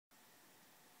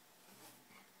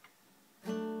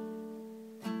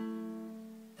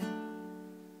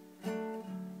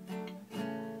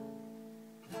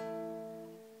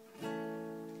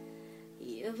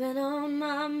You've been on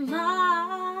my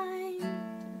mind.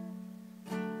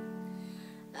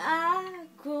 I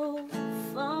grow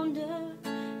fonder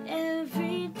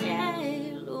every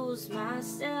day, lose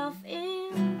myself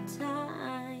in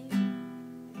time,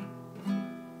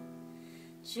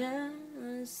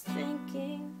 just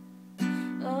thinking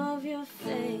of your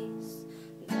face.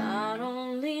 God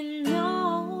only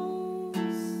knows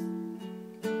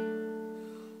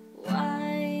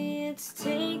why it's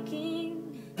taking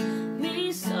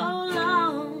me so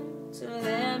long to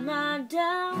let my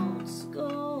doubts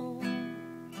go.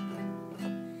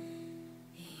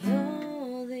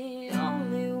 You're the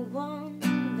only one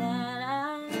that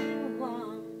I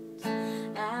want.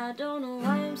 I don't know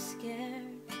why I'm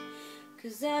scared,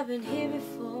 'cause I've been here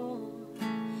before.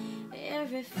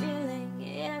 Every feeling,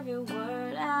 every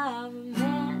word, I've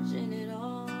imagined it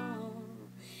all.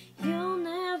 You'll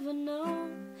never know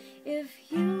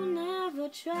if you never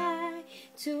try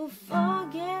to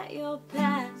forget your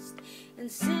past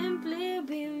and simply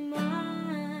be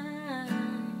mine.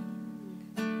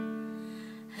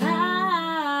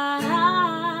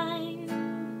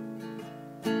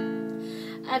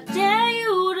 I dare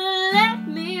you to let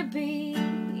me be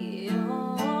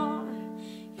your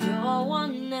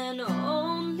one and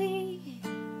only.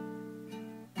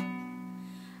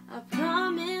 I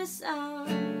promise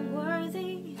I'm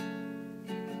worthy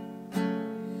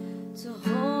to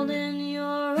hold in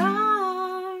your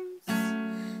arms.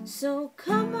 So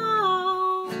come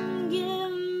on,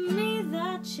 give me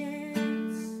that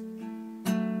chance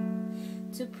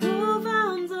to prove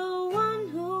I'm the one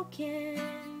who can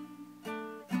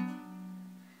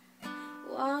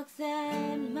walk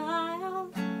that mile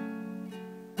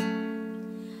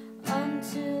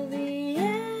until the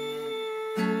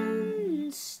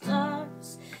end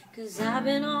starts. 'Cause I've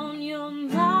been on your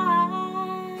mind.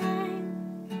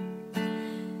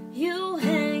 You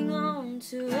hang on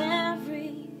to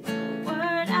every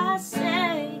word I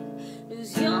say,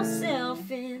 lose yourself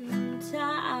in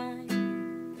time.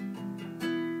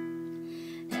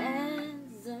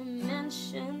 At the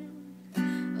mention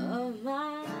of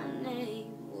my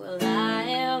name, will I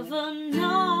ever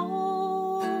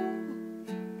know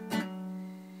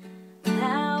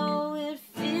how it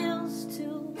feels to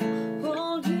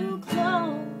hold you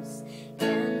close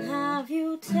and have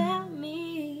you tell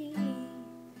me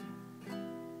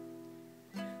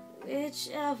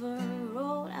whichever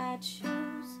road I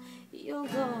choose, you'll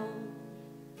go.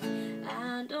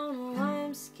 I don't know why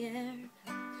I'm scared,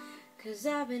 'cause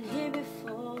I've been here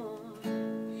before.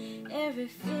 Every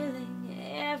feeling,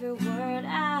 every word,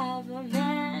 I've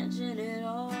imagined it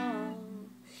all.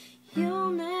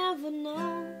 You'll never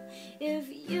know if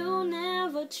you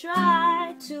never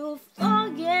try to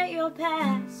forget your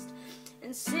past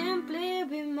and simply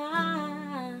be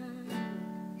mine.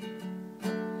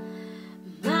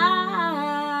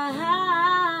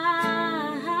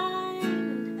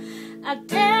 I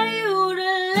dare you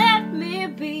to let me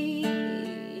be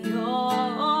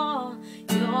your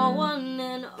one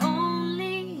and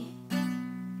only.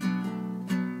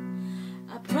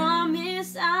 I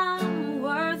promise I'm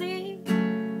worthy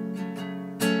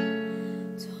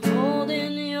to hold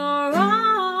in your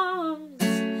arms.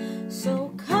 So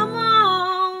come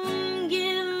on,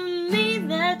 give me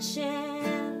that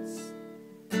chance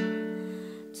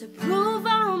to prove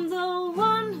I'm the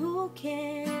one who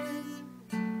can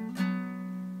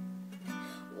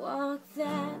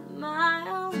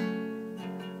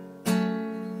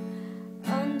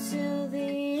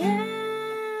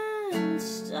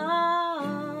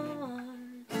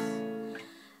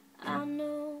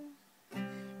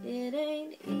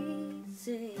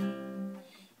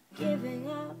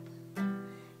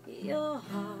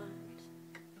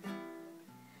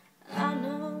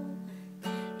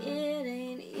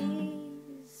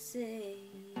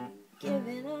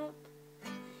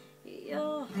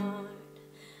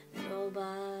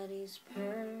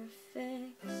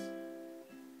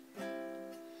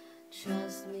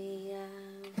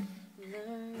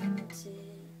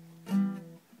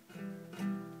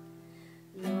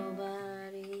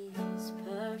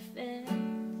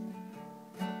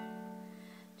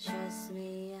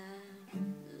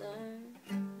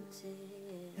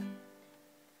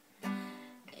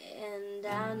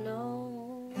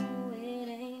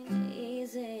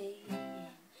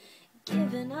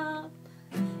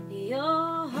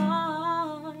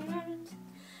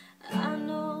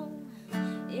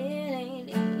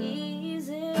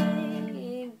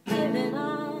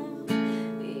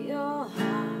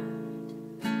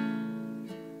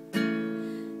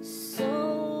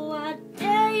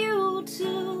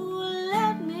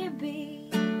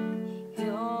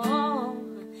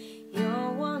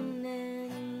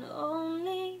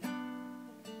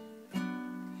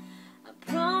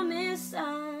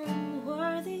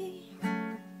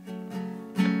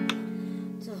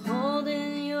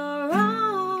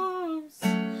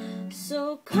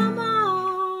So come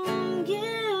on,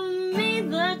 give me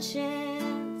the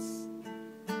chance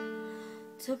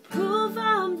to prove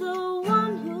I'm the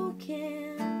one who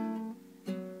can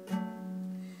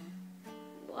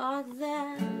walk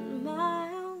that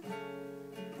mile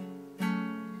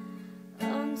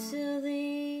until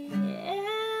the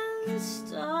end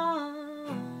starts.